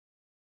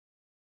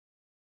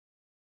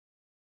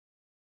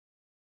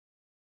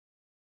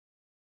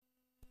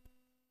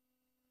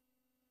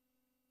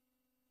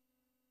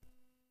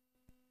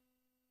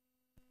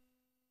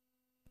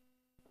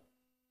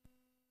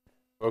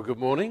Well, good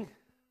morning.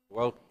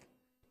 Well,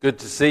 good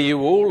to see you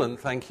all, and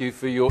thank you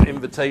for your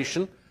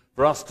invitation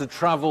for us to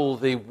travel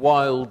the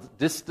wild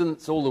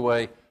distance all the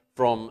way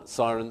from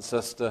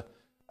Cirencester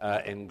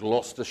in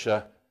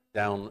Gloucestershire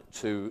down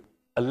to,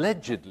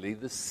 allegedly,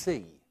 the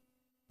sea.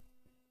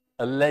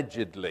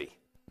 Allegedly.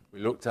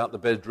 We looked out the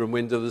bedroom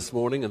window this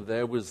morning, and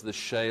there was the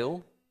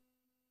shale.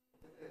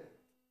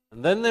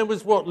 And then there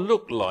was what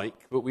looked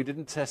like, but we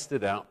didn't test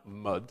it out,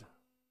 mud.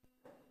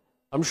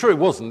 I'm sure it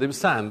wasn't. It was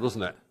sand,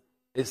 wasn't it?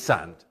 It's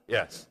sand,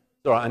 yes.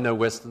 It's all right, I know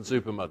Western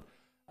super mud.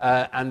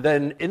 And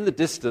then in the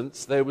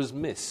distance, there was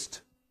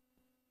mist.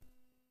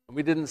 And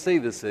we didn't see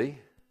the sea,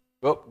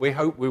 but we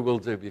hope we will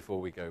do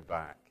before we go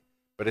back.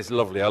 But it's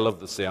lovely. I love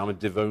the sea. I'm a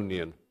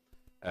Devonian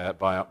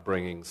by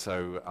upbringing,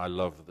 so I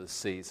love the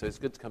sea. So it's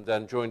good to come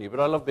down and join you.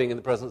 But I love being in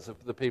the presence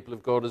of the people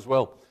of God as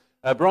well.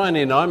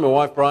 Bryony and I, my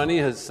wife Bryony,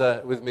 is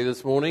with me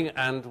this morning,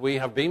 and we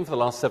have been for the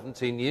last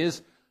 17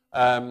 years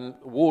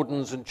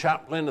wardens and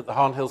chaplain at the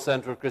Harnhill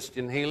Centre of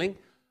Christian Healing,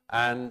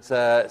 and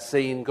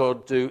seeing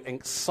God do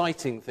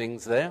exciting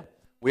things there.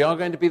 We are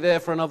going to be there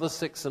for another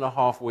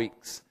 6.5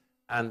 weeks,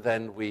 and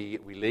then we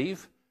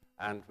leave,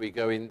 and we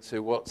go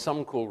into what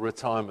some call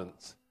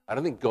retirement. I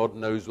don't think God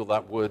knows what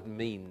that word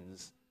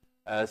means.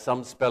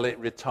 Some spell it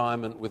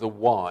retirement with a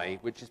Y,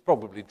 which is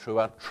probably true.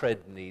 Our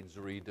tread needs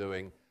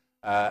redoing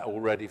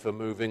already for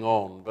moving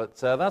on. But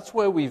that's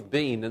where we've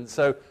been, and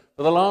so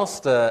for the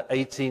last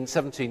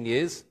 17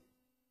 years,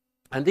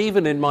 and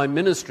even in my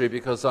ministry,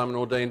 because I'm an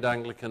ordained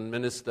Anglican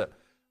minister,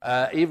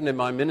 even in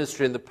my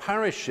ministry in the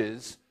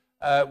parishes,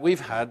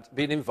 we've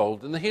been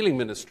involved in the healing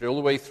ministry all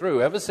the way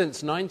through. Ever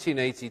since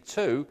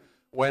 1982,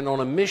 when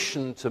on a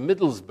mission to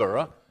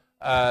Middlesbrough,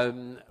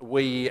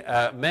 we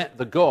met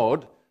the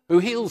God who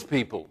heals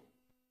people.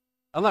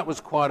 And that was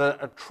quite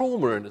a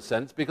trauma in a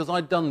sense, because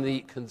I'd done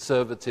the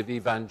conservative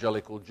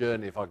evangelical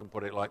journey, if I can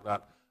put it like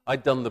that.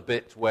 I'd done the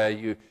bit where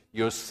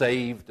you're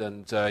saved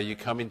and you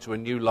come into a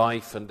new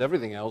life and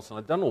everything else, and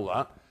I'd done all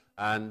that.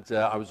 And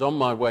I was on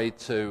my way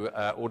to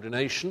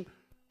ordination,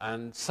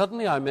 and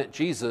suddenly I met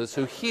Jesus,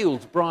 who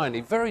healed Bryony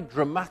very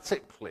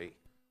dramatically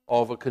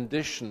of a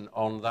condition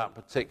on that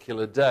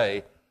particular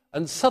day.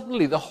 And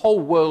suddenly the whole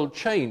world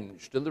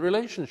changed, and the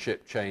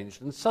relationship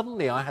changed, and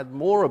suddenly I had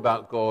more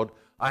about God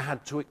I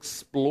had to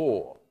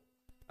explore.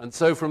 And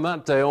so from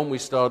that day on, we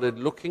started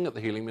looking at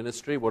the healing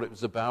ministry, what it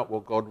was about,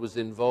 what God was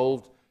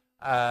involved,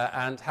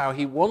 and how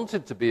he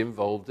wanted to be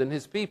involved in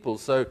his people.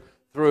 So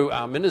through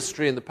our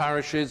ministry in the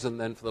parishes, and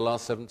then for the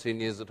last 17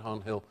 years at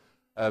Harnhill,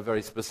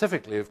 very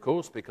specifically, of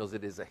course, because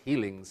it is a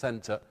healing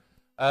centre,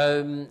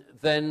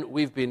 then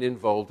we've been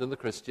involved in the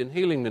Christian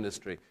healing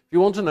ministry. If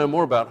you want to know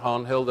more about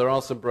Harnhill, there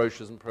are some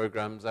brochures and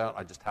programs out.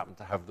 I just happen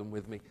to have them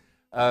with me.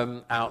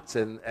 Out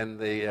in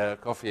the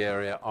coffee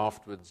area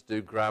afterwards.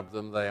 Do grab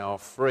them. They are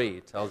free.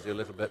 It tells you a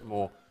little bit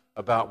more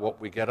about what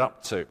we get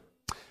up to.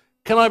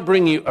 Can I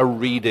bring you a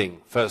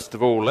reading, first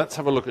of all? Let's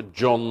have a look at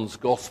John's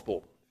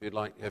Gospel.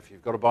 If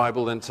you've got a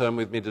Bible, then turn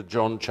with me to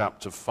John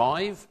chapter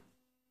 5,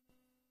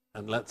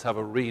 and let's have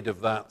a read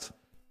of that,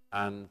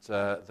 and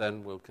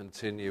then we'll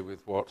continue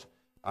with what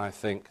I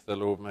think the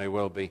Lord may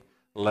well be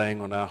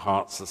laying on our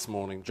hearts this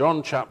morning.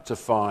 John chapter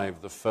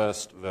 5, the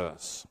first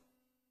verse.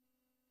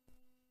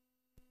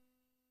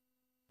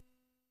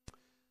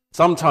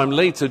 Sometime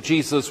later,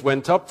 Jesus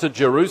went up to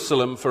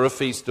Jerusalem for a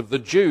feast of the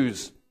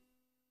Jews.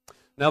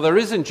 Now there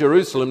is in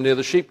Jerusalem near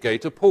the sheep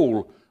gate a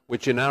pool,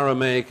 which in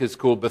Aramaic is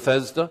called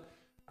Bethesda,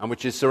 and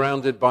which is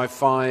surrounded by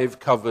 5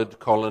 covered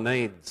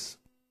colonnades.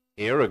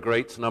 Here a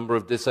great number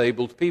of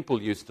disabled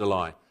people used to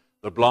lie,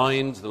 the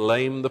blind, the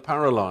lame, the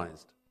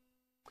paralyzed.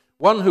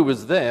 One who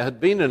was there had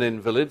been an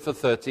invalid for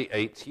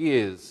 38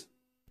 years.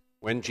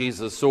 When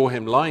Jesus saw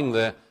him lying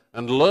there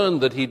and learned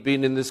that he'd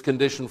been in this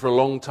condition for a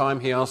long time,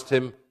 he asked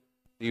him,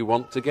 "Do you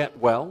want to get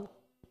well?"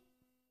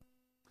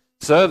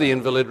 "Sir," the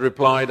invalid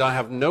replied, "I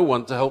have no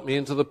one to help me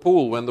into the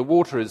pool when the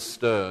water is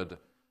stirred.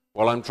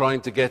 While I'm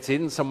trying to get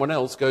in, someone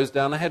else goes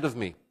down ahead of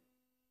me."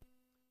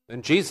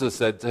 Then Jesus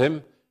said to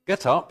him,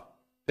 "Get up,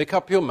 pick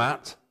up your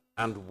mat,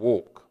 and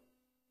walk."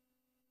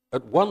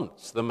 At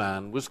once the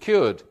man was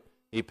cured.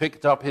 He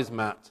picked up his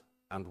mat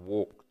and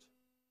walked.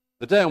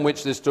 The day on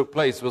which this took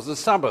place was the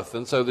Sabbath,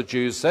 and so the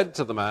Jews said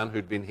to the man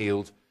who'd been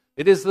healed,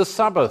 "It is the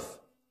Sabbath.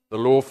 The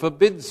law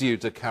forbids you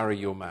to carry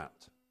your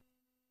mat."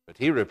 But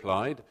he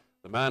replied,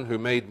 "The man who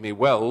made me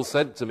well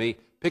said to me,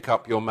 'Pick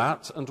up your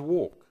mat and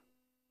walk.'"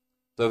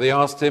 So they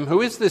asked him,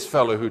 "Who is this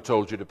fellow who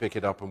told you to pick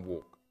it up and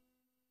walk?"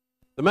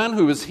 The man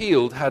who was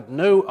healed had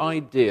no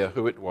idea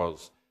who it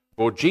was,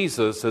 for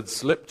Jesus had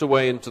slipped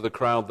away into the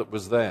crowd that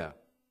was there.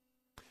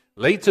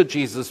 Later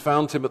Jesus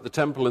found him at the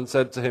temple and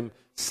said to him,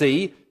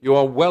 "See, you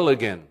are well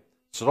again.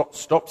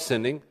 Stop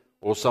sinning,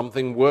 or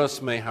something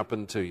worse may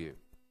happen to you."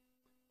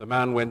 The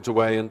man went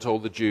away and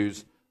told the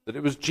Jews that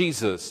it was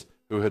Jesus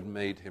who had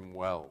made him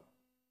well.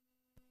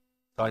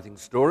 Exciting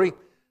story.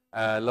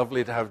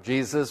 Lovely to have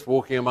Jesus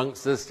walking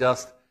amongst us,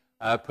 just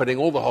putting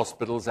all the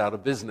hospitals out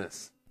of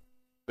business.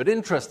 But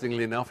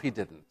interestingly enough, he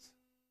didn't.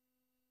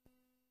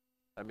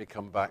 Let me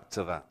come back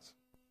to that.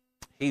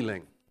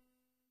 Healing.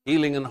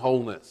 Healing and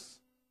wholeness.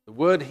 The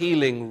word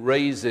healing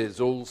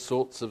raises all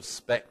sorts of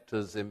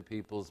spectres in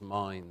people's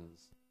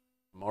minds.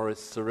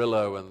 Morris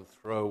Cirillo and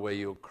throw away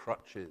your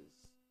crutches.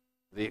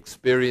 The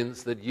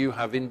experience that you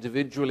have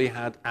individually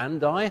had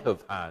and I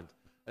have had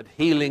at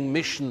healing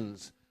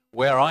missions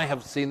where I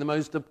have seen the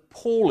most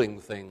appalling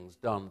things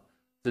done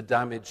to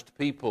damaged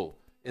people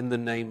in the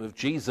name of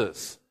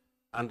Jesus.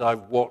 And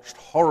I've watched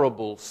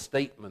horrible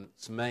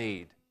statements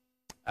made.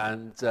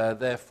 And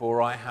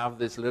therefore I have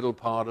this little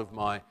part of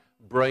my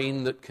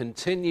brain that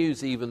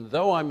continues, even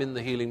though I'm in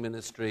the healing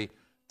ministry,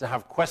 to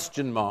have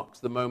question marks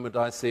the moment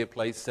I see a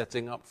place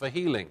setting up for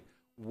healing.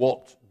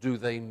 What do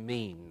they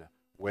mean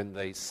when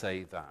they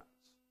say that?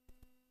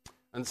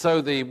 And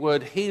so the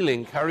word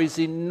healing carries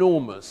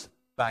enormous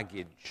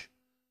baggage.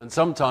 And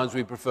sometimes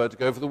we prefer to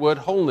go for the word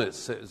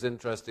wholeness. It was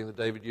interesting that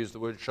David used the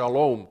word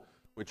shalom,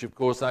 which of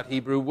course that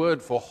Hebrew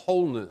word for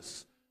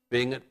wholeness,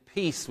 being at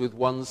peace with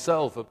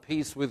oneself, at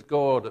peace with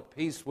God, at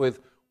peace with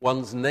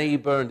one's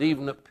neighbor, and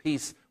even at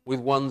peace with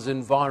one's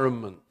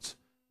environment.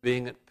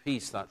 Being at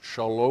peace, that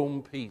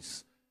shalom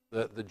peace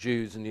that the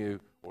Jews knew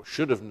or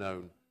should have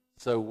known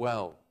so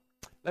well.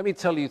 Let me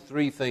tell you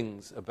three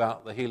things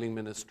about the healing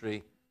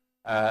ministry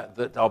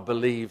that are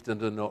believed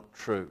and are not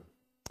true.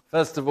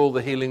 First of all,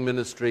 the healing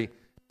ministry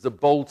is a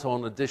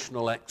bolt-on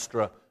additional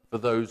extra for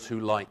those who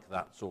like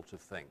that sort of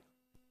thing.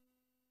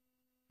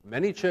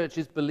 Many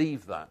churches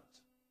believe that.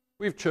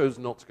 We've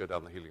chosen not to go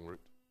down the healing route,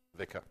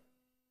 vicar.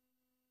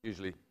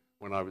 Usually,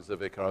 when I was a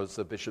vicar, I was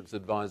the bishop's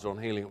advisor on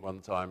healing at one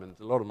time, and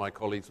a lot of my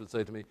colleagues would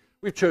say to me,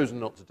 we've chosen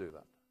not to do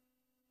that.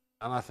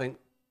 And I think,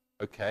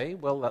 okay,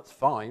 well, that's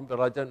fine, but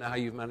I don't know how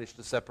you've managed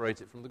to separate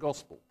it from the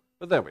gospel.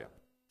 But there we are.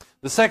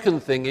 The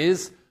second thing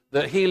is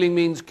that healing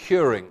means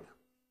curing.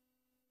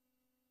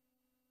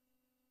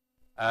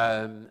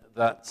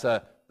 That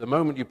the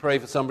moment you pray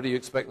for somebody, you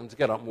expect them to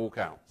get up and walk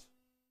out.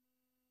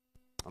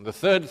 And the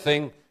third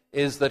thing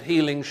is that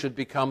healing should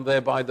become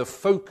thereby the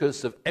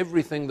focus of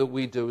everything that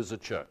we do as a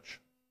church.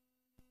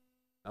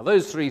 Now,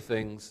 those three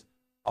things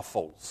are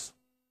false.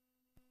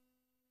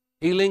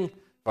 Healing,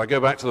 if I go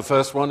back to the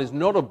first one, is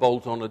not a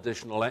bolt-on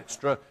additional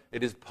extra.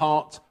 It is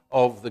part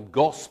of the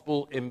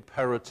gospel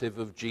imperative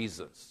of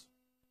Jesus.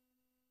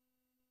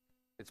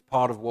 It's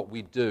part of what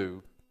we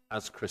do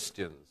as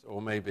Christians,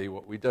 or maybe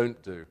what we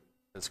don't do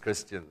as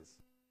Christians.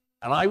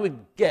 And I would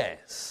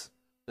guess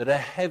that a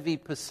heavy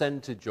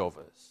percentage of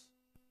us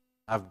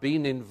have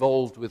been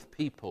involved with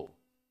people,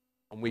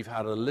 and we've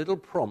had a little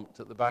prompt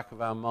at the back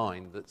of our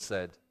mind that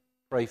said,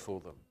 pray for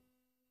them.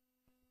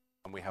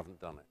 And we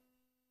haven't done it.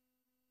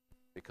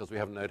 Because we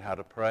haven't known how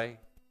to pray,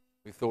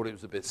 we thought it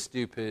was a bit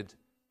stupid,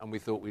 and we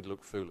thought we'd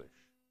look foolish.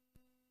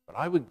 But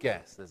I would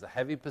guess there's a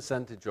heavy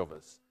percentage of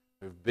us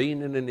who've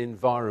been in an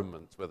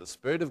environment where the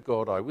Spirit of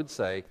God, I would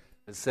say,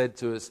 has said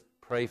to us,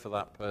 pray for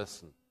that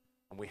person,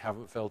 and we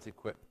haven't felt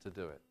equipped to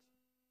do it.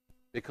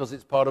 Because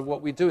it's part of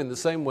what we do in the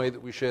same way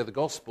that we share the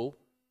gospel.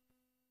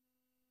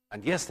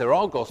 And yes, there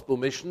are gospel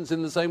missions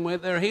in the same way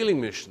that there are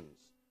healing missions.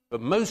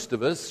 But most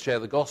of us share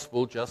the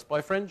gospel just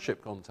by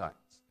friendship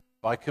contacts,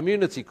 by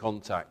community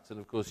contacts, and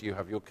of course you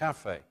have your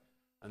cafe.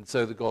 And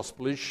so the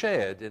gospel is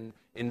shared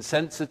in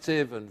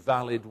sensitive and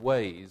valid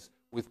ways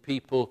with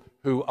people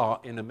who are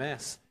in a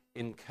mess,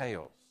 in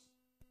chaos.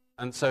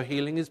 And so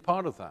healing is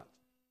part of that.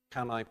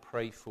 Can I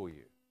pray for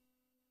you?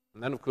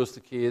 And then of course the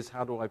key is,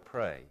 how do I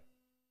pray?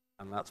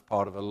 And that's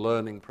part of a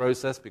learning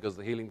process, because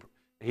the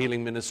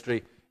healing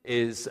ministry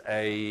is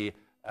a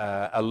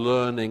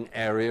learning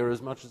area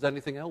as much as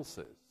anything else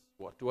is.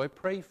 What do I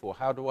pray for?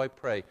 How do I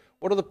pray?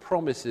 What are the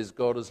promises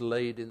God has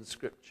laid in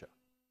Scripture?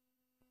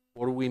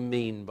 What do we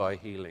mean by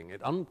healing?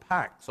 It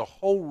unpacks a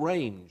whole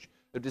range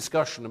of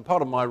discussion, and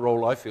part of my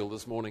role, I feel,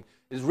 this morning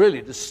is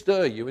really to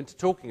stir you into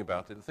talking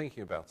about it and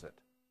thinking about it.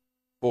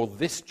 For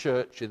this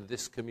church in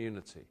this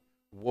community,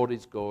 what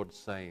is God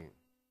saying?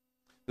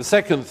 The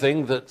second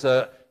thing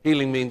that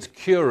healing means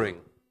curing.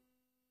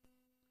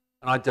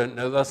 And I don't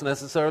know that's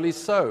necessarily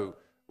so.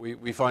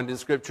 We find in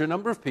Scripture a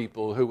number of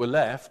people who were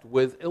left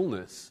with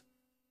illness.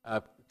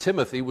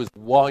 Timothy was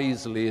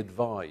wisely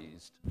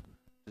advised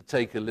to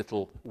take a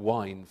little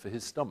wine for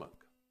his stomach.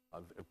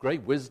 A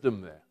great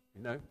wisdom there.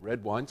 You know,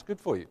 red wine's good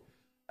for you.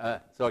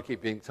 So I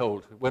keep being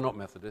told, we're not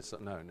Methodists.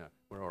 No,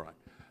 we're all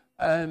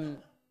right.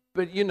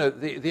 But, you know,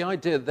 the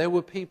idea, there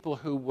were people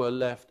who were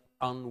left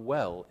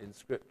unwell in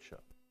Scripture.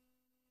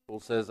 Paul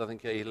says, I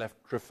think he left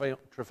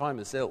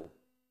Trophimus ill.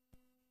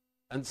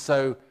 And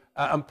so,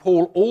 and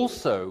Paul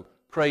also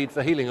prayed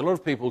for healing. A lot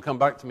of people come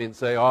back to me and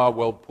say,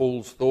 well,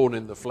 Paul's thorn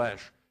in the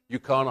flesh. You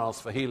can't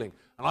ask for healing.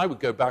 And I would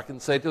go back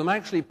and say to them,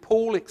 actually,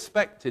 Paul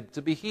expected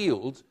to be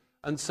healed,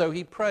 and so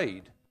he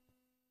prayed.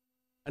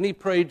 And he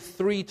prayed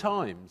 3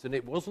 times, and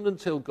it wasn't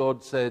until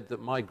God said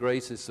that my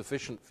grace is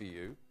sufficient for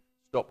you,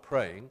 stop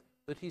praying,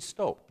 that he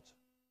stopped.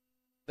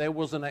 There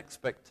was an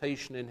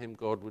expectation in him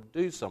God would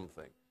do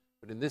something.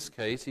 But in this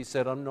case, he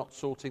said, I'm not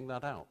sorting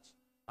that out.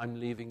 I'm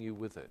leaving you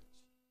with it.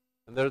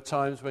 And there are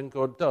times when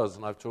God does,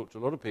 and I've talked to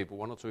a lot of people,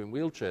 1 or 2 in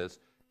wheelchairs,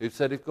 who've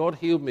said, if God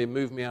healed me and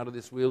moved me out of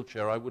this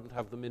wheelchair, I wouldn't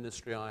have the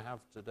ministry I have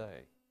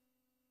today.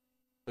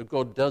 So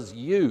God does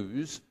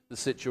use the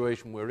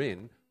situation we're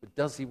in, but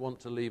does he want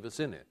to leave us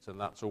in it? And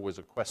that's always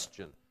a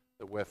question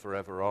that we're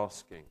forever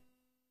asking.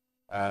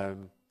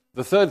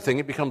 The third thing,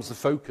 it becomes the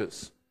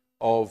focus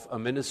of a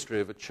ministry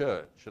of a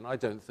church. And I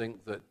don't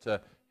think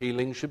that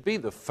healing should be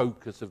the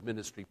focus of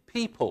ministry.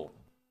 People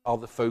are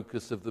the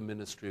focus of the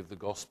ministry of the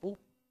gospel.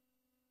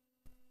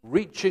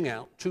 Reaching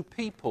out to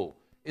people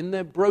in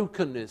their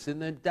brokenness, in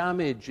their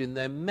damage, in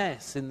their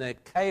mess, in their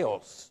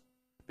chaos,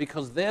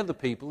 because they're the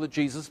people that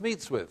Jesus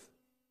meets with.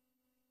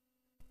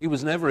 He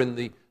was never in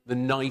the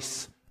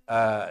nice,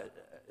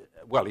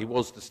 well, he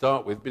was to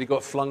start with, but he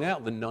got flung out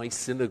of the nice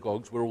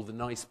synagogues where all the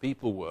nice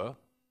people were.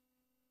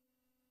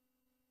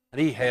 And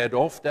he headed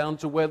off down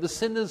to where the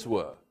sinners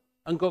were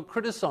and got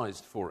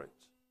criticized for it.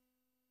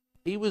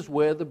 He was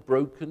where the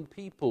broken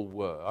people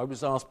were. I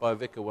was asked by a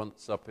vicar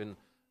once up in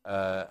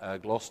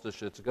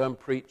Gloucestershire to go and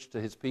preach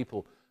to his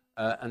people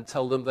and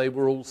tell them they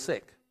were all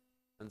sick.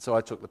 And so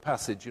I took the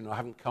passage, I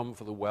haven't come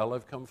for the well,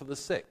 I've come for the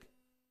sick.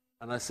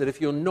 And I said, if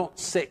you're not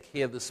sick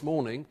here this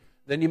morning,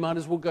 then you might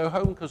as well go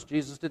home because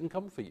Jesus didn't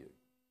come for you.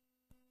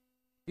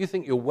 You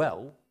think you're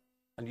well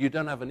and you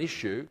don't have an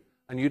issue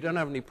and you don't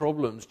have any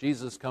problems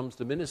Jesus comes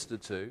to minister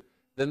to,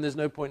 then there's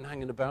no point in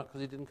hanging about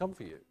because he didn't come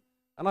for you.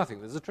 And I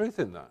think there's a truth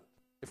in that.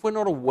 If we're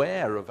not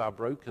aware of our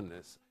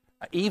brokenness,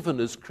 even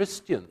as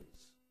Christians,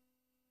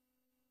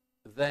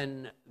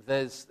 then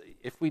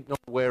if we're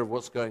not aware of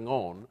what's going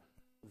on,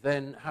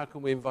 then how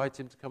can we invite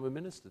him to come and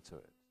minister to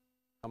it?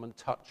 Come and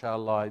touch our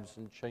lives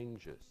and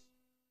change us.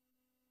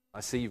 I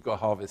see you've got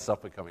Harvest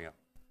Supper coming up,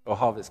 or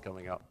Harvest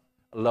coming up.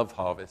 I love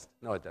Harvest.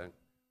 No, I don't.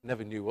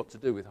 Never knew what to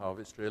do with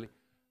Harvest, really,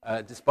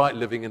 despite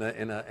living in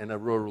a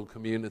rural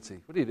community.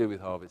 What do you do with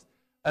Harvest?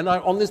 And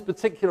on this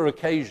particular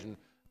occasion,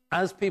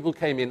 as people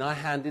came in, I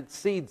handed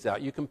seeds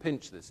out. You can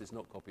pinch this, it's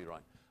not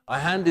copyright. I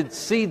handed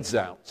seeds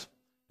out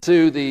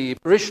to the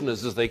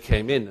parishioners as they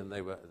came in, and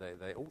they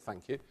oh,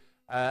 thank you.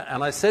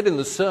 And I said in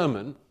the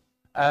sermon,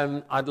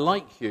 I'd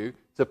like you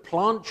to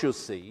plant your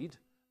seed,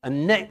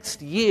 and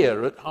next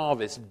year at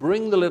harvest,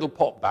 bring the little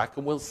pot back,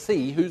 and we'll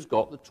see who's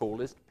got the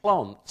tallest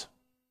plant.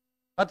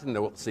 I didn't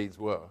know what the seeds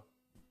were.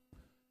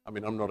 I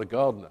mean, I'm not a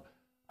gardener.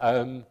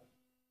 And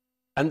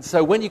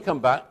so when you come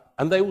back,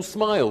 and they all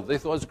smiled. They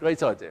thought it was a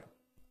great idea.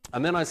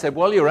 And then I said,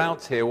 while you're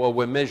out here, while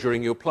we're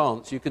measuring your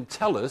plants, you can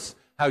tell us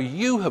how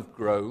you have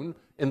grown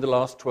in the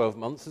last 12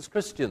 months as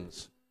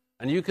Christians.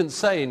 And you can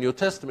say in your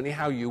testimony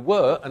how you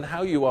were and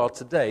how you are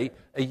today,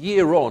 a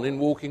year on in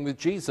walking with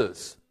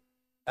Jesus.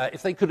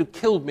 If they could have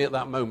killed me at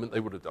that moment, they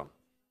would have done.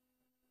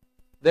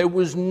 There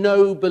was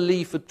no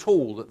belief at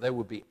all that there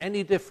would be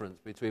any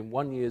difference between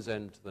 1 year's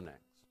end to the next.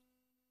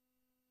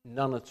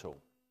 None at all.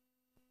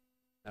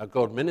 Now,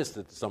 God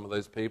ministered to some of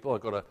those people. I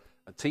got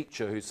a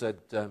teacher who said,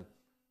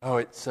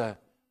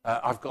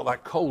 I've got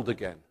that cold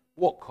again.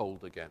 What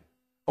cold again?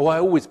 Oh, I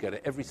always get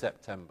it every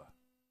September.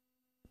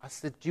 I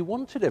said, do you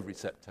want it every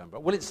September?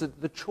 Well, it's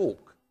the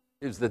chalk.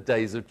 It was the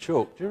days of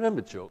chalk. Do you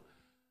remember chalk?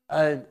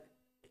 And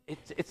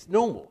it's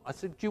normal. I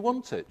said, do you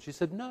want it? She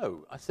said,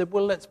 no. I said,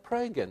 well, let's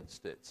pray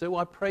against it. So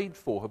I prayed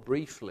for her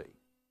briefly.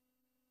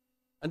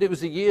 And it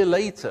was a year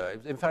later,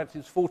 in fact, it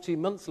was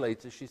 14 months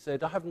later, she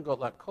said, I haven't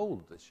got that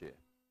cold this year.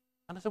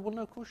 And I said, well,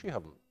 no, of course you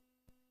haven't.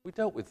 We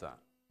dealt with that.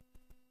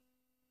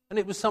 And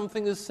it was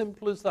something as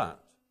simple as that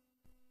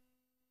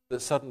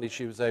suddenly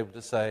she was able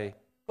to say,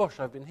 gosh,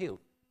 I've been healed.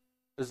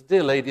 There's a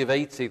dear lady of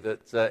 80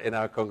 that in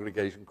our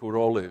congregation called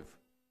Olive,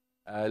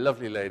 a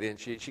lovely lady, and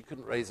she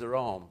couldn't raise her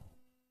arm.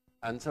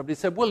 And somebody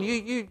said, well,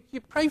 you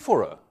pray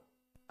for her.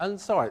 And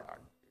so I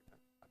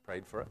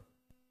prayed for her.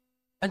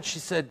 And she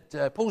said,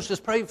 Paul's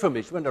just prayed for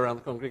me. She went around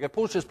the congregation,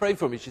 Paul's just prayed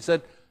for me. She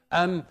said,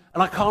 and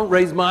I can't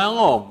raise my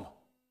arm.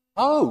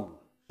 Oh,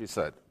 she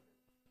said.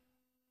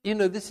 You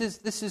know, this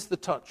is the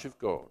touch of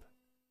God.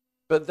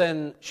 But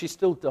then she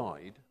still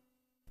died.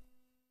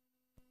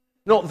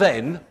 Not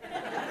then.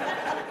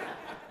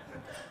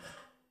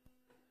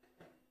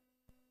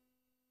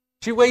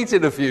 She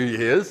waited a few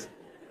years.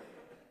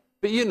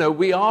 But, you know,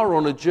 we are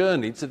on a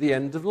journey to the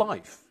end of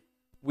life.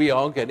 We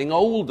are getting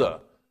older.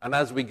 And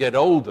as we get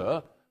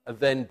older,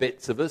 then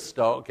bits of us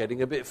start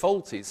getting a bit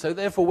faulty. So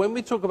therefore, when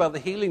we talk about the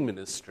healing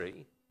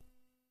ministry,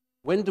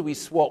 when do we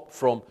swap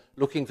from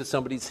looking for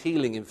somebody's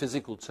healing in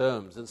physical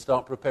terms and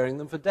start preparing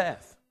them for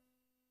death?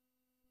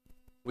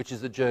 Which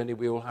is a journey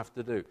we all have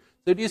to do.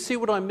 So do you see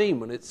what I mean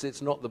when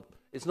it's not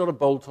a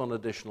bolt-on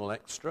additional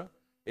extra?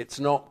 It's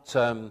not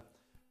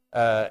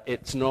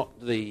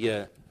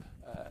the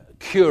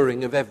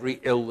curing of every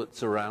ill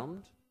that's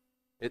around.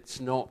 It's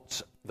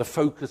not the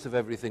focus of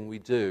everything we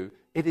do.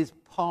 It is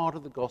part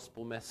of the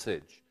gospel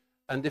message.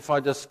 And if I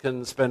just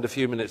can spend a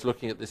few minutes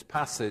looking at this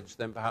passage,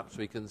 then perhaps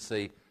we can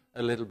see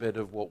a little bit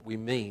of what we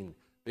mean.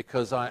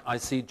 Because I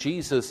see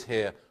Jesus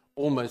here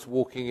almost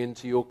walking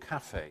into your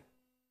cafe,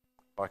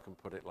 if I can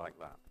put it like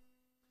that.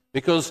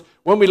 Because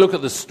when we look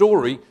at the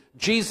story,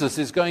 Jesus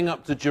is going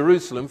up to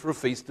Jerusalem for a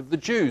feast of the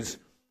Jews.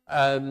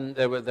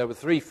 There were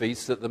 3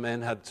 feasts that the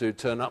men had to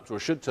turn up to, or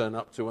should turn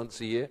up to once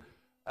a year.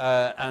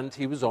 and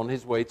he was on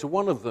his way to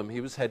one of them.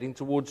 He was heading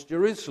towards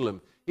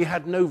Jerusalem. He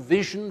had no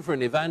vision for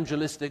an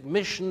evangelistic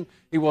mission.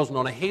 He wasn't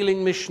on a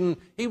healing mission.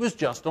 He was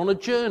just on a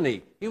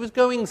journey. He was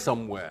going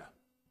somewhere.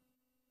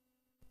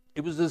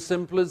 It was as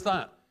simple as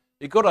that.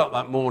 He got up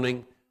that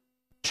morning,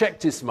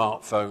 checked his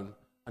smartphone,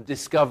 and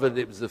discovered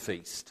it was a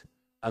feast,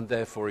 and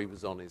therefore he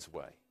was on his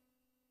way.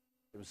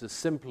 It was as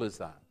simple as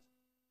that.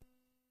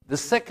 The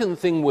second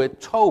thing we're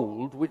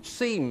told, which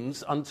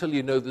seems, until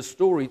you know the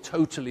story,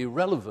 totally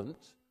irrelevant,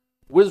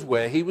 was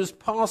where he was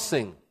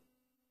passing.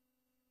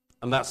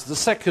 And that's the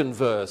second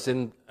verse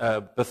in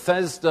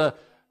Bethesda,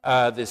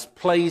 this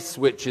place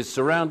which is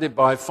surrounded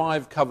by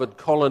 5 covered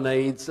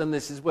colonnades, and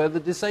this is where the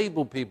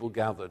disabled people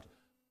gathered, a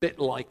bit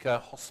like a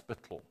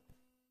hospital.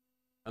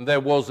 And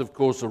there was, of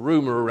course, a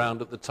rumor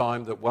around at the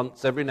time that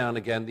once, every now and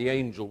again, the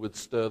angel would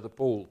stir the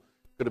pool.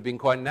 Could have been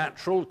quite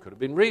natural, could have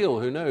been real,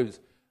 who knows.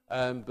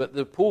 But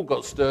the pool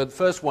got stirred, the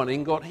first one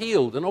in got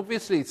healed. And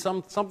obviously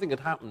something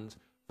had happened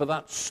for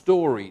that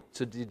story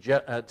to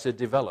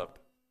develop.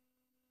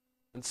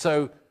 And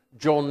so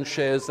John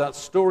shares that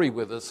story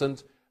with us.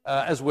 And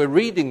as we're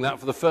reading that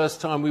for the first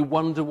time, we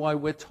wonder why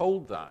we're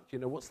told that. You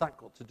know, what's that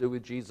got to do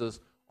with Jesus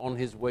on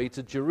his way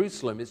to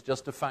Jerusalem? It's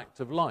just a fact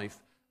of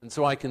life. And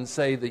so I can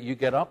say that you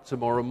get up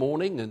tomorrow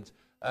morning and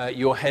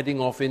you're heading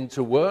off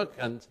into work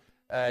and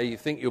you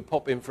think you'll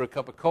pop in for a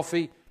cup of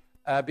coffee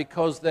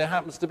because there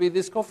happens to be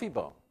this coffee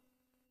bar.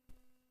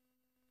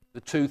 The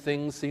two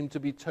things seem to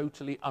be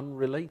totally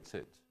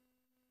unrelated.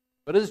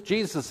 But as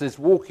Jesus is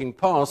walking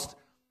past,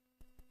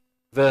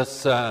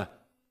 verse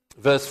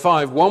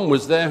 5, one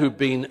was there who'd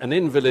been an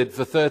invalid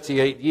for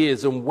 38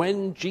 years, and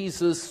when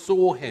Jesus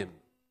saw him,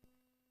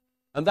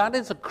 and that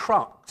is a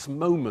crux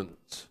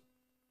moment,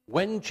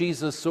 when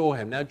Jesus saw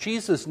him. Now,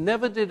 Jesus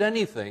never did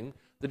anything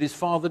that his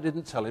Father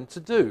didn't tell him to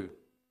do.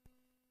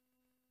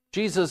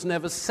 Jesus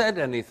never said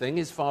anything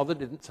his Father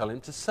didn't tell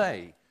him to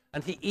say.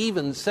 And he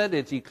even said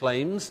it, he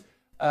claims,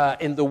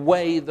 in the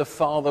way the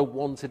Father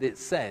wanted it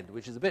said,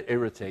 which is a bit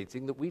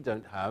irritating that we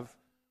don't have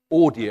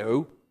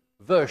audio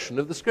version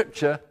of the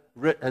Scripture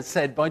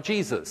said by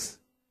Jesus,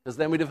 because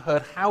then we'd have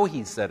heard how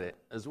he said it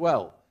as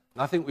well.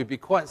 And I think we'd be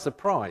quite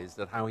surprised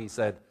at how he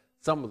said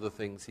some of the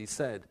things he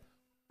said.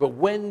 But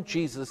when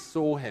Jesus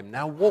saw him,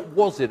 now what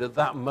was it at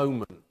that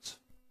moment?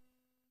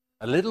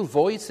 A little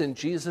voice in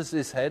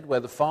Jesus' head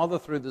where the Father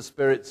through the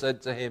Spirit said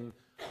to him,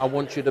 I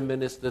want you to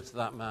minister to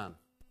that man.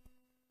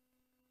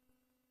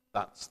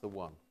 That's the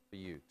one for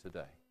you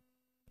today.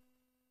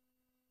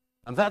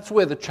 And that's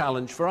where the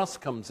challenge for us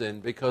comes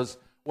in, because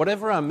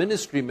whatever our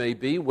ministry may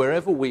be,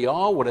 wherever we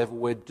are, whatever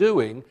we're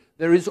doing,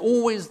 there is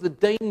always the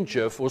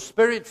danger for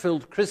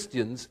Spirit-filled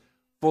Christians,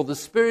 for the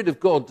Spirit of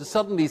God to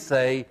suddenly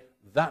say,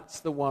 that's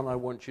the one I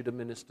want you to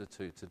minister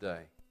to today.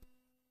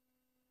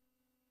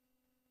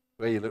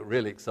 Well, you look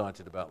really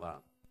excited about that.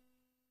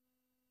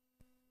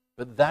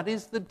 But that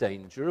is the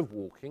danger of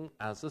walking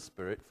as a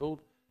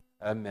Spirit-filled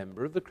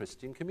member of the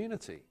Christian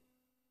community.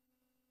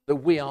 That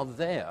we are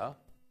there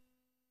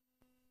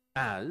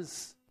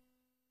as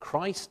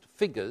Christ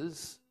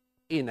figures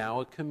in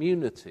our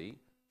community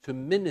to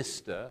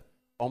minister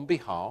on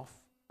behalf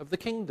of the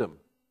kingdom.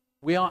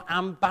 We are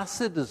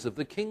ambassadors of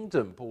the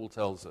kingdom, Paul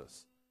tells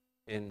us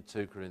in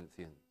 2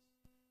 Corinthians.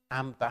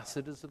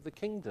 Ambassadors of the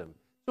kingdom.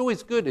 It's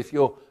always good if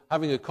you're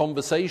having a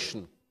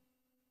conversation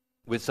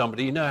with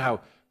somebody. You know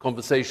how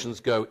conversations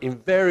go.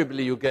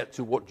 Invariably, you'll get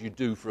to what you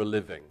do for a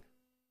living,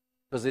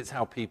 because it's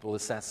how people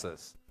assess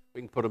us.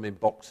 We can put them in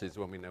boxes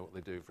when we know what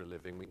they do for a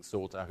living. We can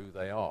sort out who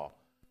they are.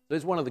 So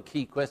it's one of the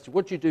key questions.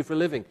 What do you do for a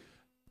living?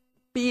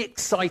 Be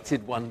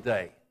excited one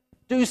day.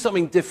 Do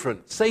something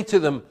different. Say to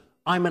them,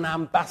 I'm an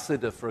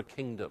ambassador for a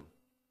kingdom.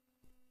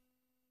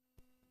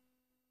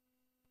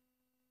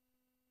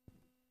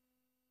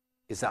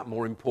 Is that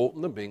more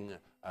important than being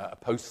a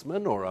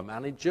postman or a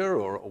manager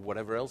or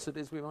whatever else it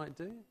is we might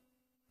do?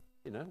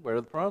 You know, where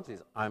are the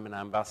priorities? I'm an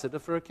ambassador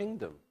for a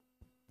kingdom.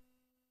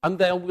 And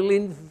they will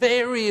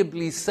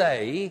invariably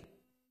say,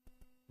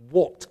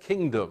 what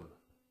kingdom?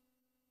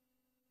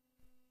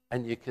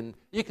 And you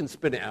can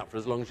spin it out for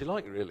as long as you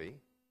like, really.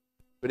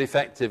 But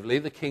effectively,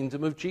 the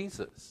kingdom of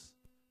Jesus.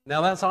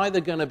 Now, that's either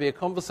going to be a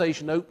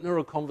conversation opener or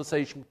a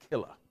conversation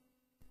killer.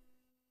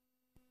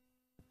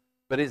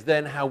 But it's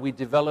then how we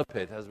develop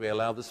it as we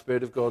allow the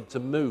Spirit of God to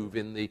move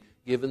in the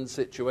given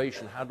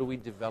situation. How do we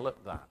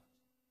develop that?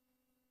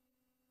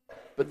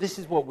 But this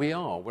is what we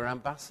are. We're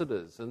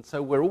ambassadors. And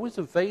so we're always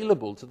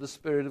available to the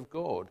Spirit of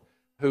God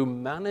who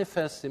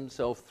manifests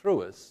himself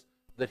through us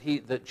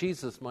that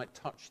Jesus might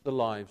touch the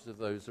lives of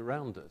those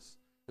around us.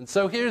 And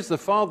so here's the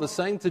Father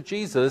saying to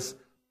Jesus,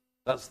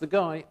 that's the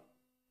guy.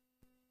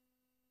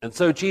 And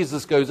so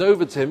Jesus goes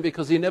over to him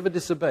because he never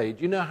disobeyed.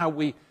 You know how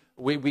we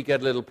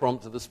get a little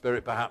prompt of the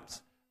Spirit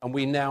perhaps, and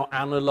we now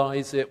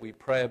analyze it, we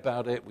pray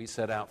about it, we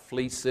set out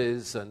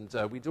fleeces, and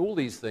we do all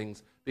these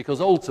things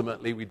because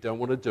ultimately we don't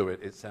want to do it.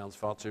 It sounds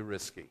far too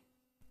risky.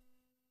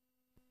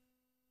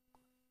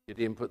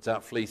 Gideon puts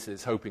out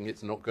fleeces hoping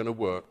it's not going to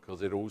work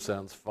because it all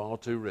sounds far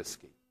too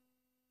risky.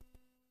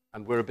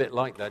 And we're a bit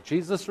like that.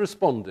 Jesus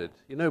responded.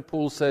 You know,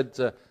 Paul said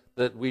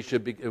that we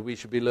should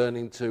be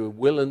learning to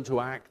will and to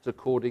act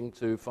according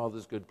to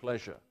Father's good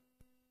pleasure.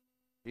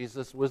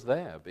 Jesus was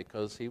there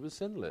because he was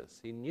sinless.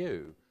 He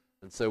knew.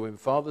 And so when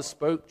Father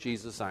spoke,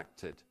 Jesus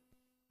acted.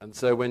 And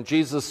so when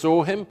Jesus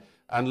saw him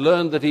and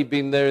learned that he'd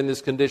been there in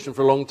this condition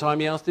for a long time,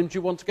 he asked him, do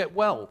you want to get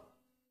well?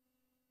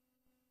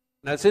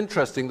 Now it's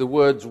interesting, the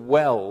words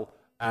well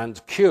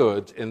and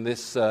cured in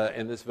this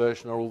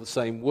version are all the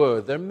same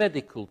word. They're a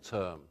medical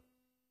term.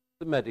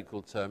 The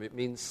medical term. It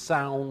means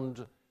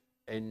sound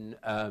in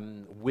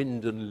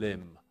wind and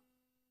limb.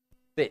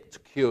 Fit,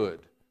 cured.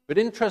 But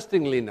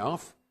interestingly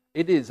enough,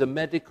 it is a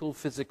medical,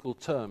 physical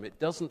term. It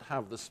doesn't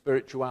have the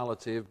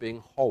spirituality of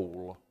being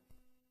whole.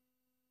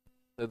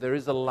 So there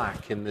is a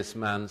lack in this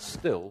man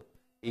still,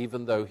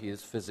 even though he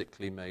is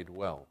physically made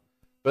well.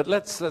 But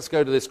let's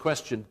go to this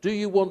question. Do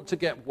you want to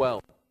get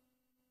well?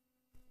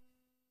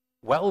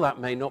 Well, that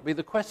may not be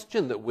the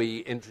question that we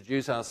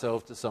introduce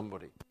ourselves to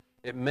somebody.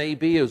 It may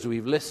be as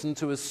we've listened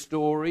to a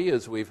story,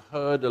 as we've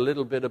heard a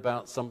little bit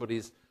about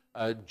somebody's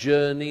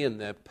journey and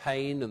their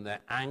pain and their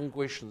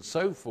anguish and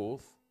so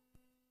forth,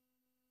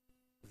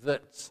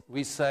 that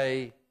we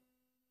say,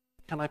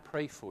 can I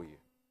pray for you?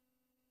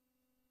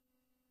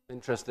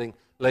 Interesting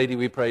lady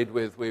we prayed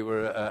with, we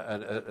were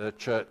at a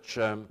church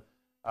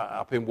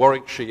up in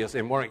Warwick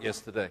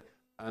yesterday,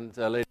 and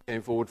a lady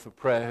came forward for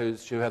prayer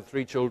who had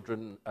 3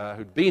 children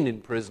who'd been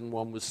in prison,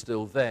 one was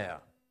still there.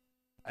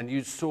 And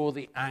you saw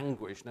the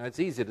anguish. Now, it's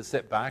easy to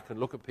sit back and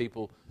look at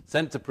people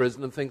sent to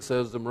prison and think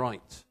serves them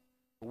right.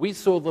 We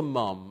saw the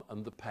mum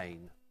and the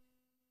pain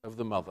of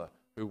the mother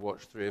who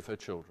watched 3 of her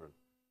children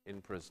in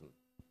prison.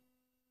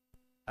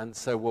 And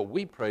so what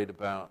we prayed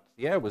about,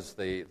 was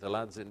the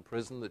lads in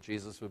prison, that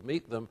Jesus would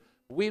meet them.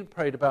 We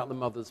prayed about the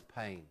mother's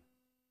pain.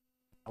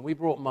 And we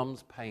brought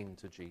mum's pain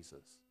to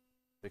Jesus,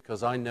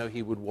 because I know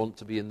he would want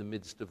to be in the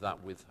midst of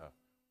that with her,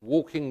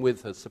 walking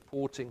with her,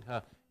 supporting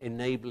her,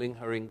 enabling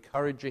her,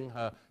 encouraging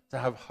her to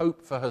have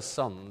hope for her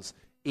sons,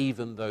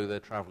 even though they're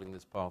traveling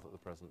this path at the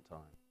present time.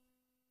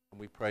 And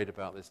we prayed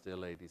about this dear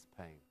lady's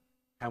pain.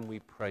 Can we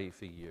pray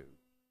for you?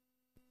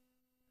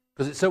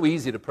 Because it's so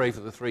easy to pray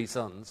for the 3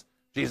 sons.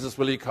 Jesus,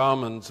 will you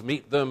come and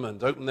meet them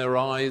and open their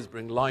eyes,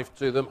 bring life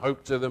to them,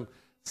 hope to them,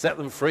 set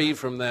them free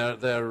from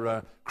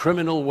their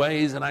criminal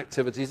ways and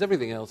activities,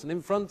 everything else. And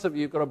in front of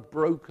you, you've got a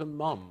broken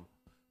mum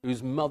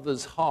whose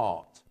mother's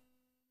heart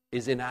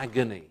is in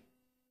agony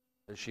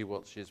as she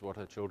watches what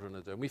her children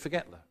are doing. We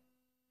forget that,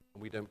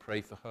 and we don't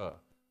pray for her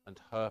and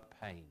her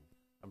pain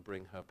and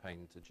bring her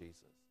pain to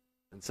Jesus.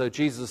 And so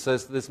Jesus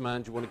says to this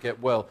man, do you want to get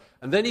well?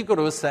 And then you've got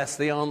to assess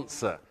the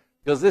answer,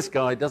 because this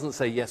guy doesn't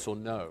say yes or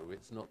no.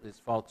 It's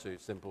far too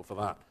simple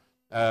for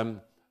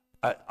that.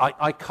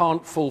 I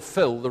can't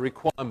fulfill the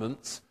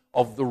requirements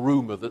of the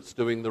rumor that's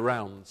doing the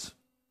rounds.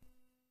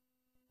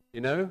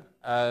 You know?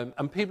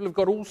 And people have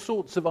got all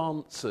sorts of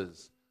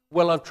answers.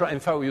 Well, I've tried. In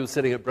fact, we were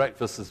sitting at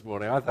breakfast this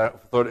morning. I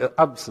thought it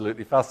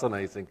absolutely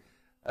fascinating.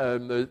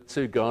 The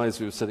 2 guys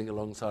who were sitting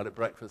alongside at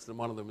breakfast, and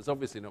one of them was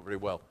obviously not very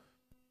well.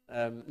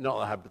 Not that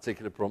I had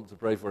particular prompt to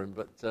pray for him,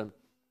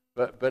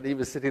 but he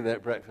was sitting there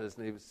at breakfast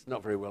and he was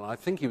not very well. I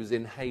think he was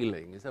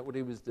inhaling. Is that what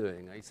he was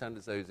doing? He sounded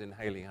as though he was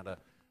inhaling, had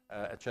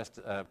a chest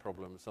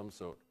problem of some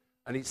sort.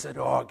 And he said,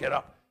 I'll get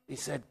up. He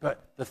said,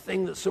 but the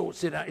thing that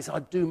sorts it out is I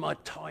do my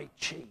Tai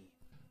Chi.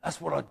 That's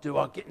what I do.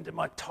 I get into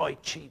my Tai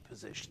Chi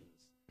positions.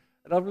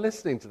 And I'm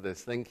listening to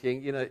this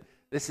thinking,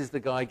 this is the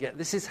guy,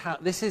 this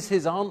is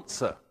his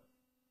answer.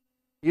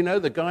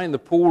 The guy in the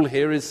pool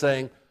here is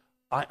saying,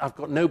 I've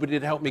got nobody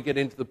to help me get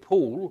into the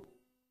pool.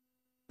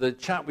 The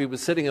chap we were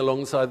sitting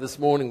alongside this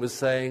morning was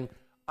saying,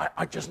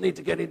 I just need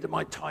to get into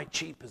my Tai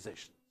Chi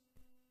position.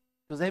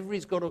 Because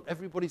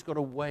everybody's got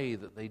a way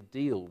that they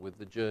deal with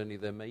the journey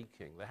they're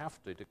making. They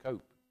have to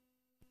cope.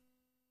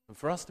 And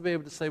for us to be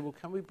able to say, well,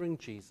 can we bring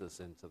Jesus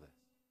into this?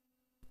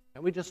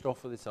 Can we just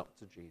offer this up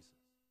to Jesus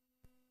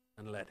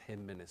and let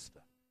him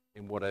minister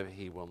in whatever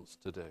he wants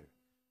to do?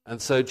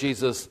 And so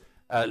Jesus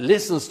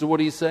listens to what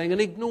he's saying and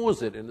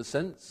ignores it in a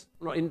sense.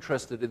 I'm not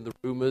interested in the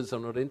rumors.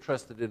 I'm not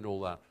interested in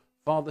all that.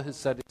 Father has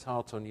set his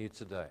heart on you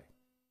today.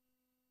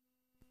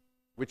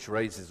 Which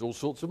raises all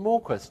sorts of more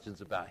questions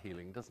about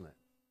healing, doesn't it?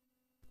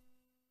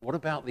 What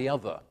about the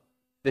other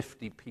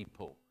 50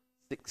 people,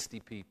 60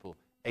 people,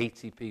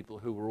 80 people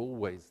who were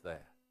always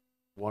there?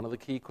 One of the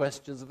key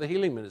questions of the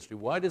healing ministry.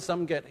 Why do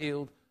some get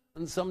healed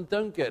and some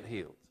don't get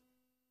healed?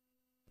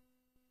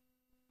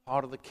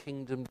 Part of the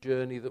kingdom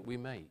journey that we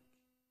make.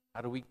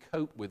 How do we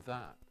cope with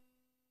that?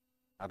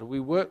 How do we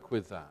work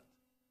with that?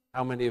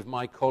 How many of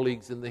my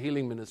colleagues in the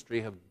healing ministry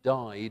have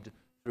died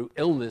through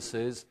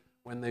illnesses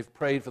when they've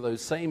prayed for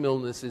those same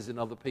illnesses in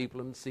other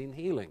people and seen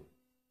healing?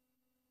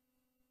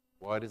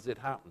 Why does it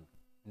happen?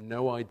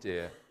 No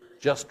idea.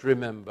 Just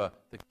remember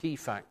the key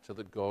factor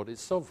that God is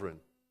sovereign.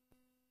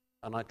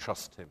 And I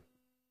trust him.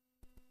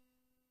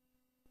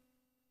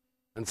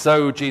 And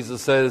so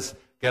Jesus says,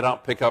 get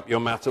up, pick up your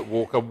mat and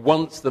walk.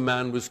 Once the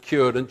man was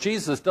cured. And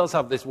Jesus does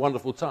have this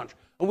wonderful touch.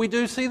 And we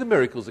do see the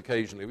miracles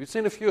occasionally. We've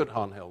seen a few at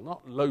Harnhill,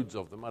 not loads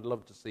of them. I'd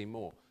love to see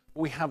more.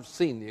 We have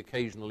seen the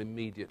occasional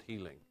immediate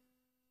healing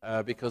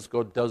because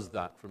God does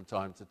that from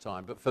time to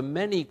time. But for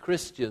many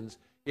Christians,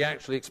 he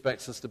actually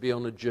expects us to be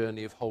on a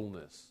journey of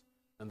wholeness,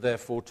 and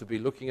therefore to be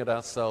looking at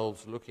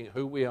ourselves, looking at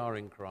who we are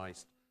in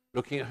Christ,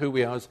 looking at who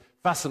we are. It's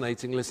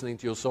fascinating listening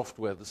to your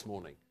software this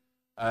morning,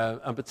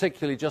 and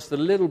particularly just a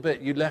little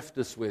bit you left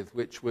us with,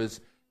 which was,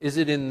 is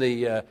it in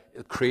the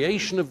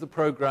creation of the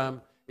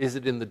program, is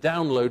it in the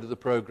download of the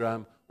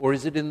program, or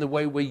is it in the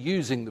way we're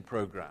using the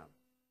program?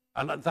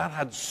 And that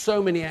had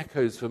so many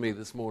echoes for me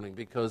this morning,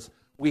 because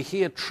we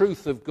hear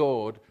truth of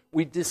God,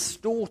 we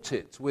distort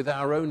it with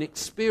our own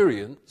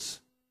experience,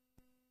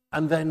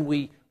 and then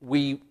we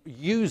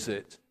use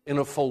it in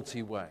a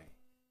faulty way.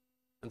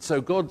 And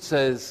so God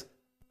says,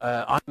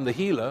 I'm the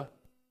healer.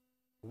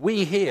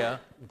 We hear,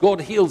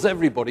 God heals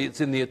everybody,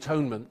 it's in the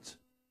atonement.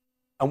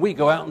 And we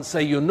go out and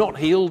say, you're not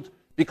healed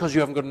because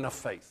you haven't got enough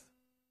faith.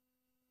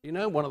 You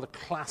know, one of the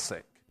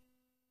classic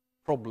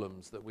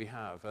problems that we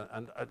have,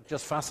 and I'm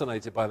just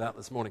fascinated by that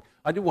this morning.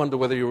 I do wonder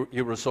whether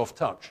you were a soft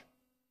touch.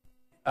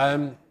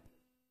 But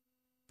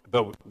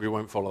we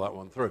won't follow that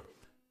one through.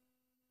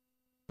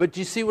 But do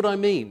you see what I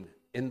mean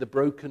in the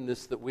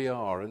brokenness that we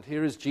are? And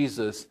here is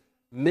Jesus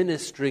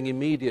ministering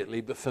immediately,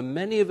 but for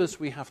many of us,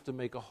 we have to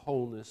make a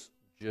wholeness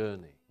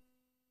journey.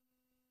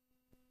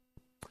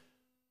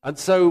 And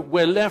so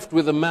we're left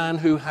with a man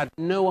who had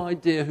no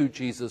idea who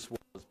Jesus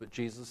was, but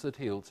Jesus had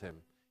healed him.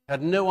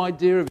 Had no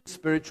idea of his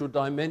spiritual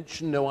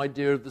dimension, no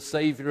idea of the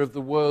Savior of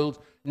the world,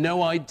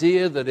 no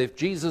idea that if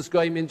Jesus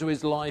came into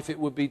his life, it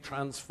would be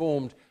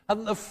transformed.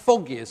 Hadn't the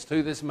foggiest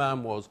who this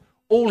man was.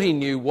 All he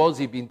knew was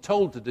he'd been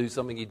told to do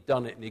something, he'd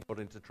done it, and he got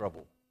into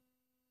trouble.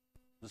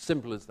 As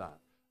simple as that.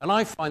 And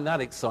I find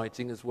that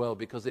exciting as well,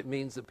 because it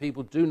means that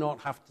people do not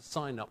have to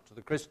sign up to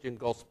the Christian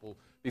gospel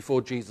before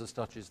Jesus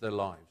touches their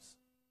lives.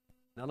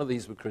 None of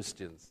these were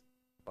Christians,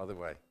 by the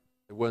way.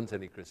 There weren't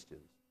any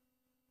Christians.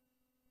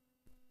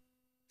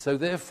 So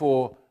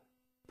therefore,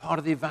 part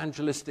of the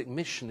evangelistic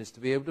mission is to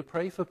be able to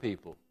pray for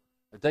people.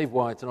 Dave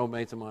White, an old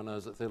mate of mine I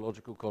was at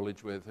theological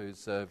college with,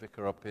 who's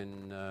vicar up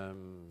in,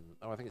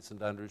 I think it's St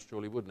Andrews,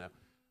 Chorleywood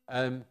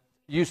now,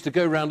 used to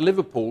go around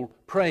Liverpool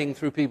praying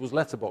through people's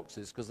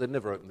letterboxes because they'd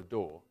never opened the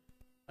door.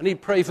 And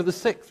he'd pray for the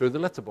sick through the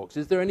letterbox.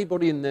 Is there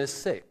anybody in there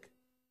sick?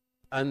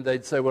 And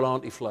they'd say, well,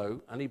 Auntie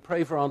Flo. And he'd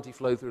pray for Auntie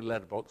Flo through the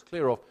letterbox,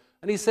 clear off.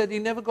 And he said he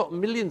never got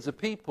millions of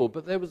people,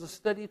 but there was a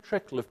steady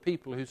trickle of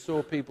people who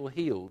saw people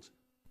healed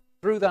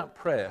through that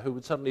prayer who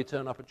would suddenly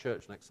turn up at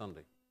church next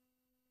Sunday.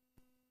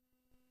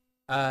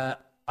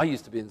 I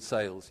used to be in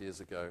sales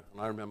years ago,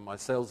 and I remember my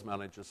sales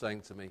manager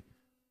saying to me,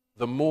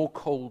 the more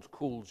cold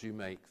calls you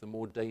make, the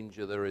more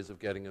danger there is of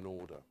getting an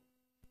order.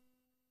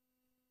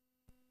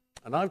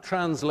 And I've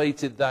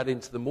translated that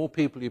into the more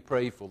people you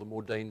pray for, the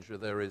more danger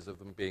there is of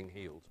them being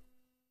healed.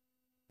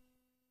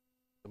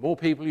 The more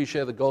people you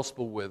share the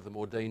gospel with, the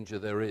more danger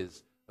there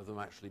is of them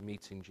actually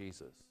meeting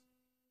Jesus.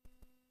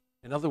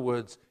 In other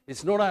words,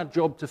 it's not our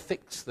job to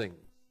fix things.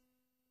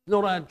 It's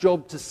not our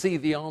job to see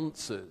the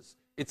answers.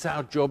 It's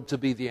our job to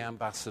be the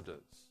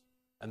ambassadors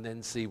and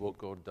then see what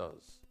God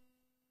does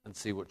and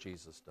see what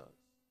Jesus does.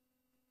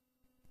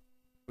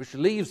 Which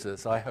leaves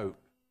us, I hope,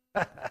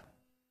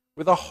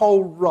 with a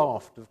whole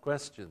raft of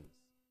questions.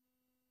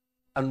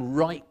 And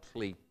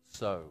rightly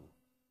so.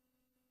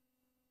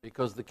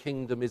 Because the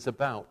kingdom is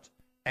about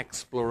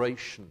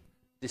exploration,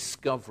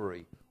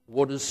 discovery.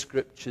 What does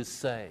Scripture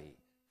say?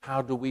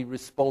 How do we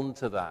respond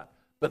to that?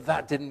 But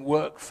that didn't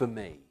work for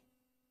me.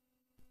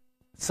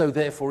 So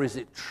therefore, is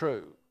it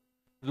true?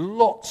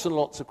 Lots and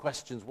lots of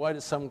questions. Why do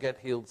some get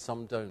healed,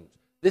 some don't?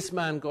 This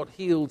man got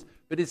healed,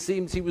 but it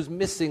seems he was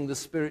missing the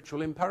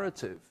spiritual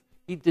imperative.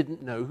 He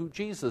didn't know who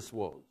Jesus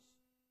was.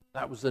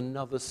 That was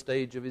another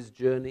stage of his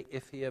journey,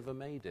 if he ever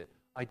made it.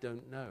 I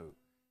don't know.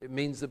 It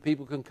means that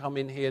people can come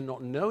in here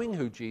not knowing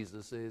who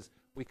Jesus is.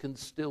 We can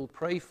still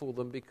pray for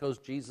them because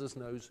Jesus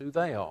knows who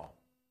they are,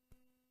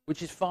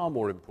 which is far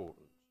more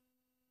important,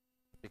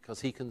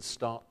 because he can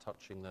start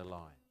touching their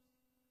lives.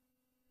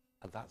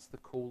 And that's the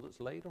call that's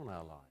laid on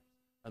our lives.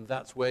 And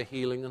that's where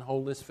healing and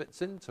wholeness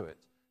fits into it.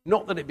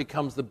 Not that it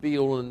becomes the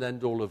be-all and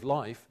end-all of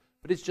life,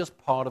 but it's just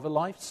part of a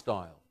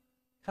lifestyle.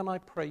 Can I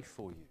pray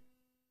for you?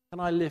 Can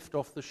I lift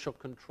off the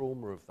shock and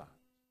trauma of that?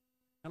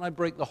 Can I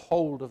break the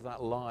hold of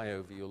that lie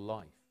over your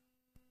life?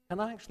 Can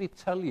I actually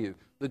tell you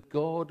that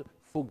God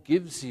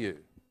forgives you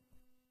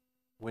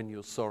when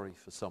you're sorry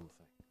for something?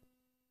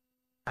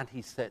 And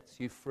he sets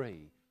you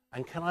free.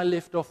 And can I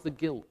lift off the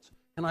guilt?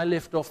 Can I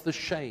lift off the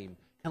shame?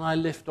 Can I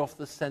lift off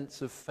the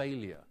sense of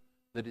failure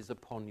that is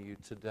upon you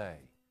today?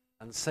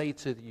 And say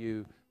to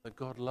you that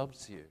God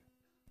loves you.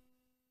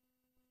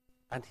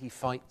 And he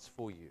fights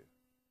for you.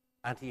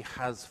 And he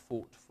has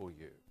fought for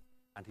you.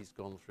 And he's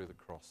gone through the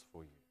cross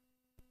for you.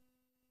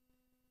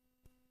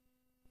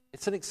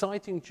 It's an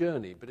exciting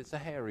journey, but it's a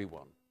hairy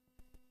one.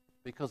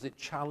 Because it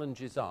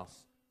challenges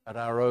us at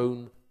our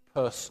own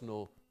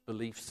personal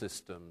belief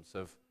systems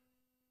of,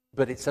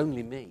 but it's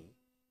only me.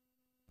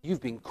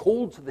 You've been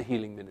called to the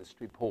healing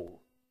ministry, Paul.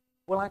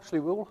 Well, actually,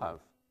 we all have.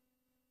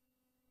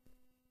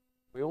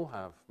 We all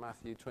have.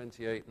 Matthew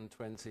 28 and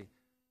 20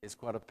 is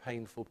quite a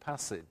painful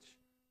passage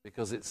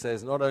because it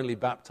says not only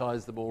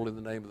baptize them all in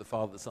the name of the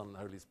Father, the Son, and the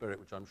Holy Spirit,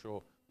 which I'm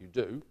sure you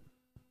do,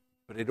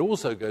 but it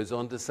also goes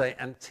on to say,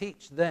 and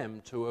teach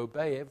them to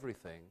obey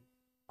everything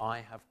I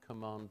have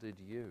commanded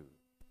you.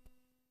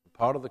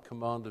 Part of the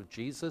command of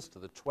Jesus to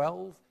the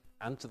 12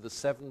 and to the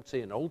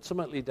 70 and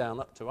ultimately down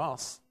up to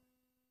us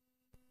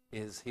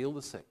is heal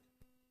the sick,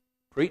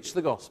 preach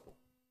the gospel,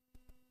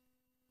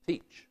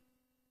 teach,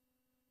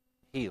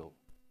 heal,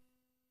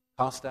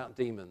 cast out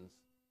demons,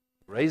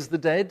 raise the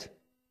dead. It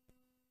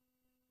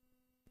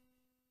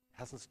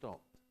hasn't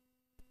stopped.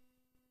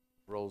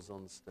 Rolls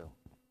on still.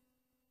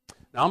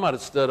 Now, I might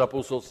have stirred up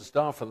all sorts of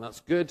stuff, and that's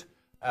good,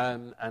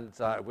 and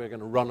we're going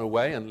to run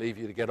away and leave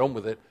you to get on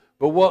with it.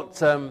 But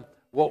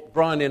what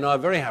Brian and I are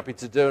very happy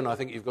to do, and I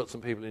think you've got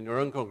some people in your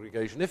own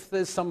congregation, if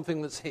there's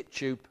something that's hit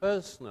you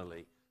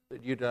personally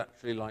that you'd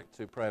actually like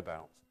to pray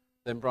about,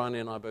 then Brian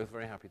and I are both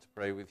very happy to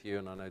pray with you,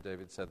 and I know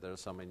David said there are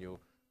some in your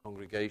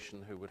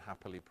congregation who would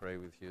happily pray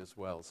with you as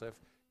well. So if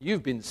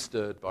you've been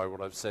stirred by what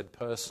I've said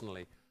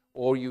personally,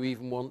 or you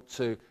even want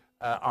to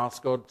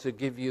ask God to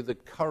give you the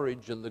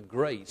courage and the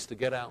grace to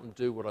get out and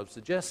do what I've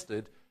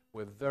suggested,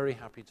 we're very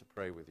happy to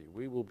pray with you.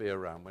 We will be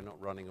around. We're not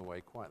running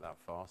away quite that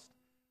fast.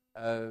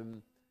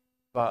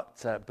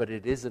 But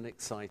it is an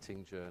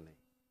exciting journey.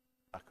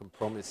 I can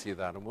promise you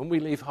that. And when we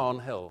leave Harn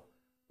Hill,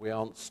 we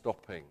aren't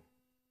stopping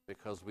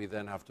because we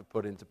then have to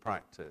put into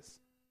practice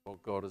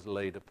what God has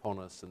laid upon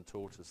us and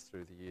taught us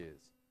through the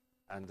years.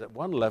 And at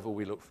one level,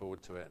 we look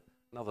forward to it.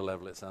 Another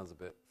level, it sounds a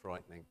bit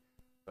frightening,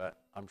 but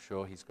I'm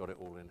sure he's got it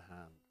all in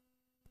hand.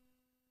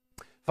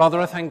 Father,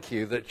 I thank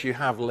you that you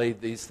have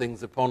laid these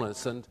things upon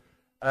us, and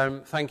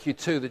thank you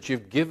too that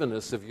you've given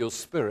us of your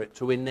Spirit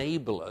to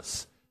enable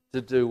us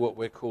to do what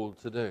we're called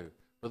to do.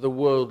 But the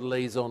world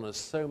lays on us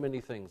so many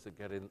things that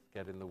get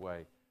in the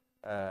way.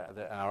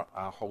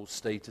 Our whole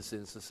status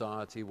in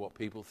society, what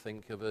people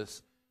think of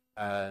us,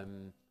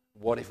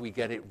 what if we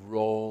get it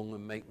wrong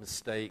and make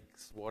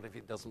mistakes, what if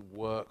it doesn't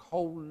work,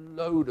 whole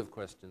load of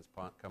questions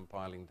come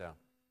piling down.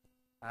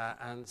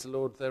 And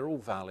Lord, they're all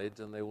valid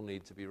and they all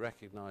need to be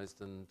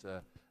recognized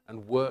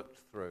and worked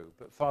through.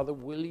 But Father,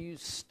 will you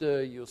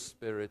stir your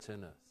Spirit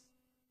in us?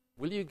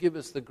 Will you give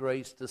us the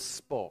grace to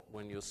spot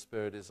when your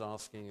Spirit is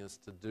asking us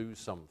to do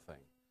something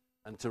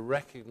and to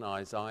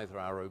recognize either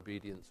our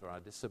obedience or our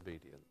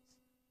disobedience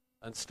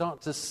and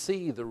start to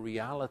see the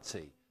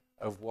reality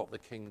of what the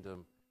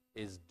kingdom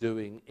is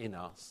doing in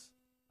us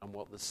and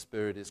what the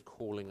Spirit is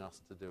calling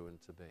us to do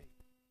and to be.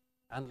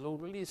 And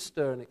Lord, will you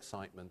stir an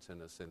excitement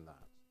in us in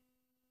that?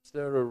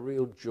 Stir a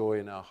real joy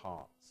in our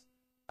hearts.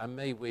 And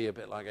may we, a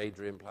bit like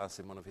Adrian Plass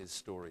in one of his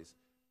stories,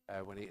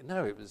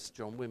 it was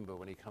John Wimber,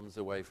 when he comes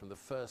away from the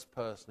first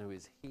person who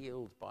is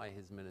healed by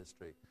his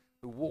ministry,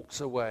 who walks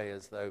away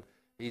as though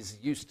he's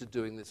used to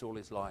doing this all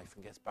his life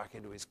and gets back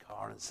into his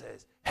car and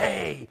says,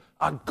 hey,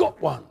 I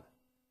got one.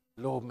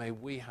 Lord, may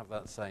we have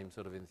that same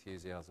sort of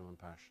enthusiasm and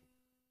passion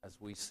as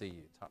we see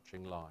you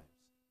touching lives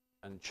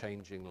and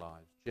changing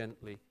lives,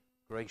 gently,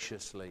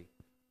 graciously,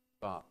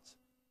 but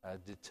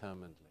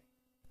determinedly.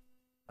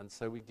 And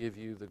so we give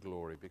you the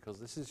glory because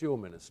this is your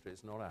ministry,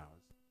 it's not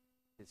ours.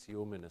 It's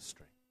your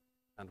ministry.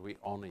 And we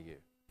honor you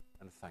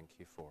and thank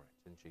you for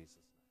it in Jesus'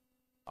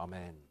 name.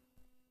 Amen.